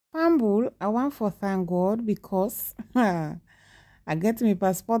Istanbul, I want for thank God because I get my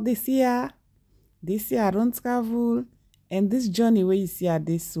passport this year. This year I don't travel. And this journey where you see I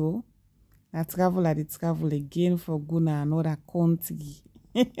did so, I travel again for go na another country.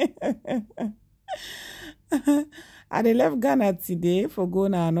 I dey left Ghana today for go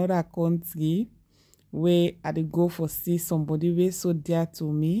na another country where I dey go for see somebody way so dear to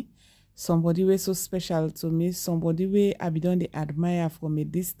me, somebody way so special to me, somebody way I be done dey admire from a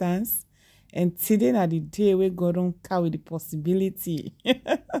distance. And today na the day where God don't carry the possibility.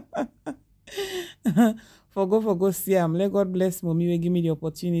 for go see am. Let God bless mommy wey give me the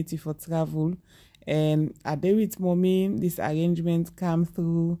opportunity for travel. And I dey with mommy. This arrangement come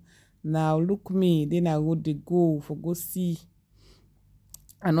through. Now look me. Then I go for go see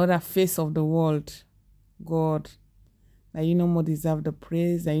another face of the world. God. Now you no more deserve the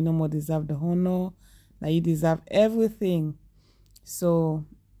praise. Now you no more deserve the honor. Now you deserve everything. So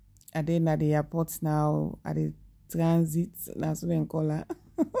I dey at the airport now. At the transit. That's what I call her.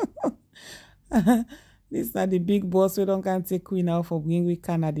 This na the big boss. We don't can take we now for bring we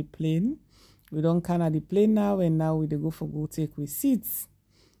can at the plane. We don't can at the plane now, and now we dey go for go take we seats.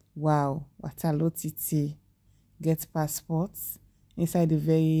 Wow, what a lot it get passports. Inside the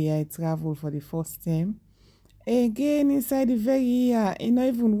very year I travel for the first time. Again inside the very year, in not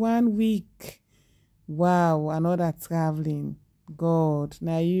even 1 week. Wow, another traveling. God,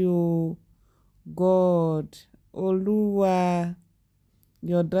 now you, God, Oluwa.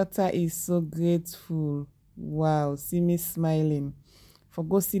 Your daughter is so grateful. Wow, see me smiling. For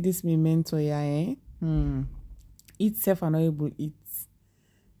go see this me mentor, yeah, Eat self and not able eat.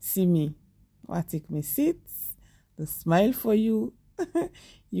 See me. I take me seats. The smile for you.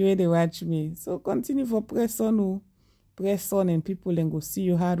 You ain't they watch me. So continue for press on, and people and go see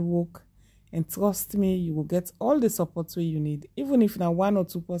your hard work. And trust me, you will get all the support you need. Even if now 1 or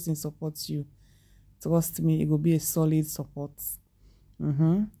 2 person supports you, trust me, it will be a solid support.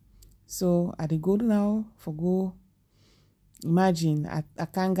 So I dey go now for go. Imagine I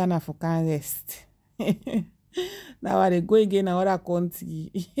can't Ghana for can't rest. Now I dey go again another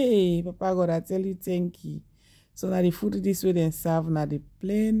country. Hey, Papa God, I tell you thank you. So now the food this way then serve now the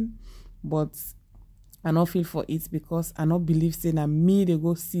plane, but I not feel for it because I not believe saying that me they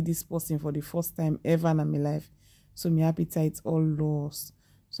go see this person for the first time ever in my life. So my appetite all lost.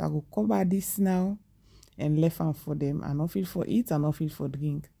 So I go cover this now and left am for them. I not feel for it, I not feel for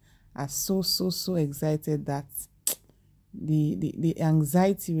drink. I'm so excited that the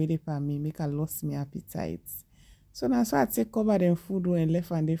anxiety really for me make I lost my appetite. So now so I take cover them food and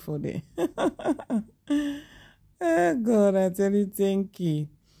left and there for them. Oh God, I tell you thank you.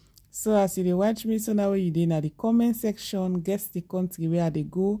 So as you watch me, so now you did in the comment section, guess the country where they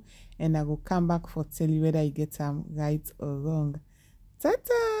go, and I will come back for tell you whether you get them right or wrong.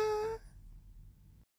 Ta-ta!